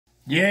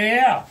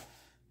Yeah!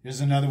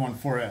 Here's another one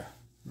for you.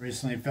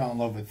 Recently fell in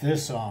love with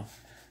this song.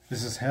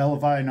 This is Hell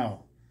If I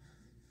Know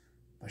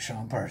by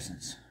Sean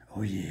Parsons.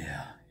 Oh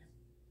yeah.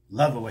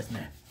 Love it with me.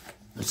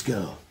 Let's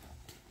go.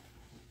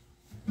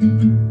 On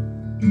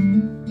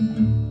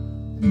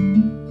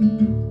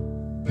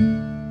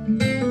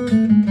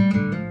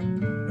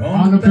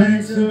the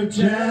banks of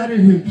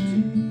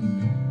Chattahoochee,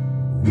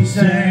 we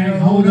sang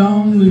Hold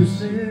On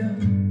Lucy.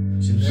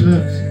 She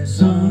left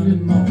Sunday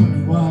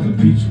morning while the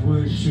beach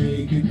was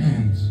shaking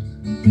hands.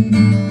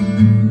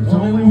 There's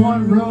only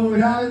one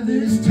road out of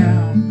this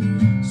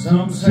town.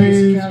 Some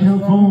say it's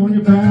California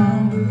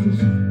bound.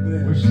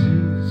 Where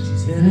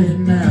she's headed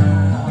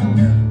now, I'll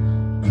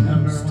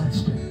never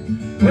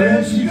understand.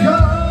 Where'd she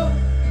go?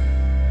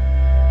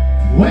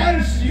 Where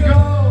did she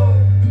go?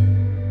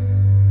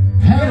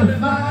 Hell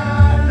if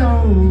I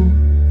know.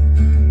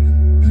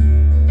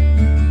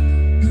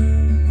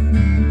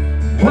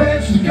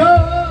 Where'd she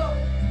go?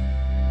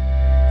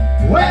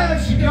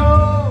 Where'd she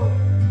go?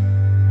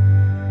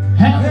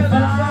 Hell if I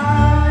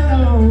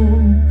know.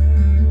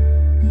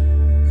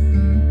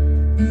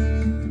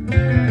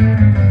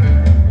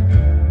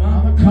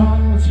 Mama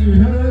called, she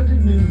heard the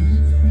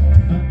news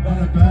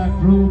about a back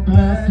row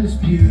Baptist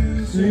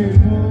pew.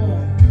 Said, boy,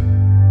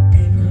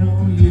 ain't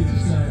no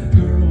use, that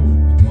girl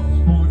was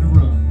born to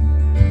run.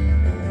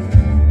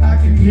 I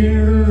can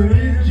hear her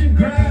engine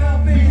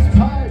grab these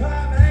pipes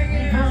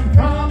hanging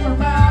from her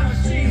mouth.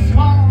 She's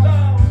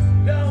small,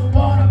 don't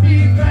wanna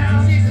be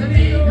found. She's an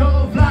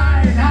eagle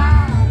flying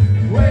high.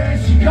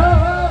 Where'd she go?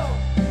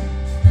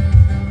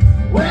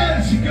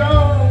 Where'd she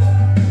go?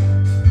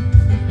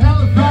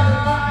 Hell if I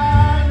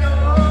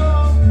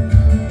know.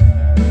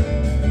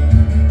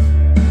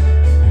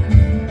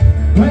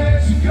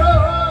 Where'd she go?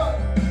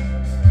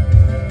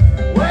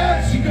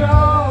 Where'd she go?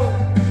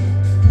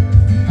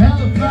 Hell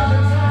if I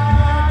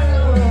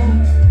know.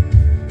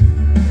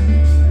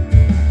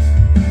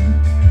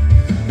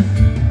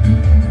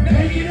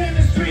 Naked in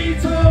the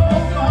streets of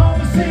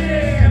Oklahoma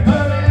City,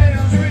 purple in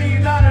the street,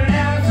 not an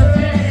ounce of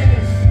penny.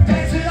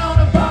 Dancing on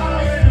a bottle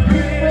in the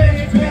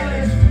Greenwich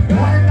Village,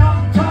 running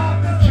on top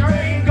of the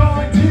train,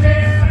 going to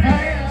their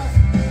hands,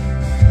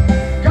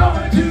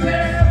 going to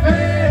their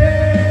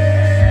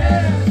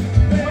hands.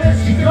 Where'd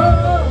she go?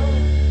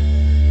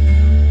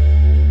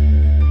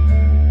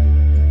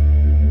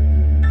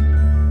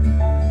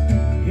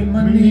 Hit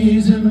my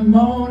knees in the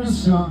morning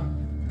sun.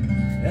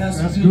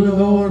 Ask the good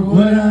Lord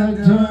what I'd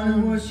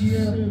done. Was she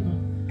ever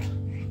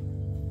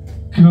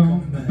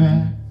come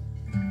back?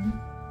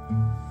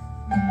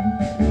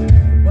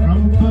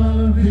 From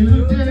above he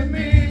looked at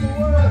me. The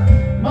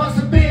world must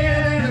have been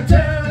an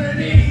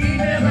eternity. He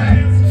never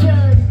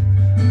answered,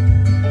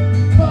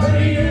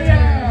 but he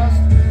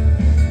asked,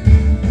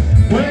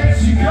 where'd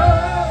she go?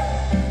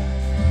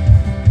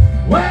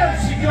 Where'd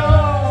she go?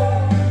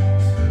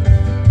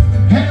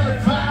 Hell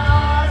if I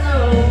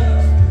know.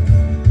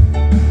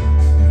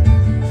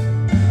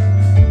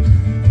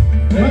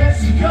 Where'd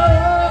she go?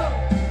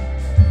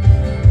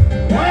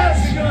 Where'd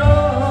she go?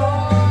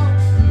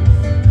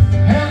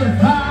 Hell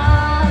if I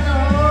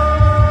know.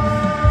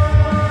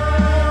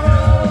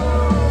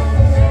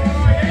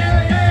 Yeah,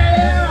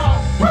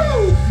 yeah,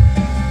 woo!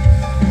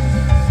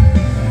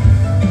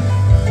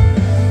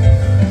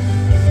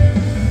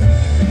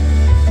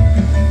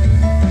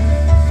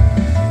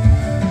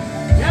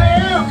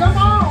 Yeah, come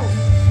on!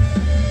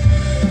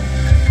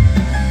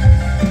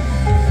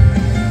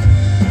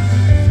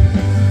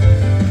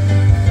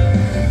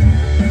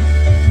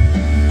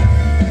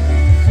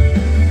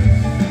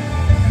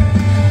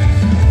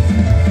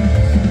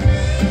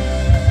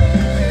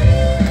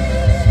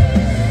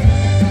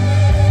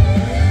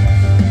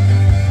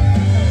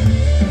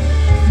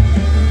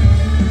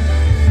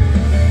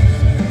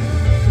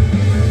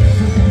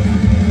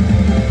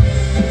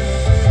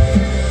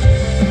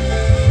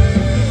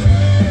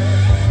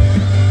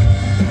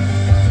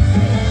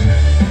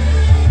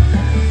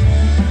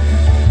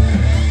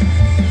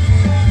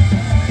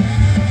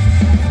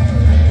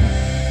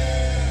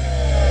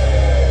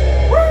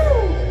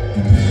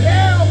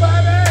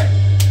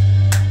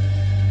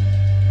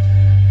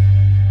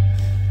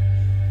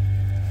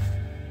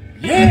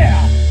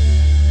 Yeah!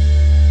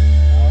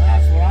 Well,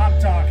 that's what I'm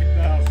talking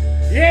about.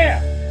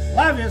 Yeah!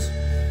 Love yous.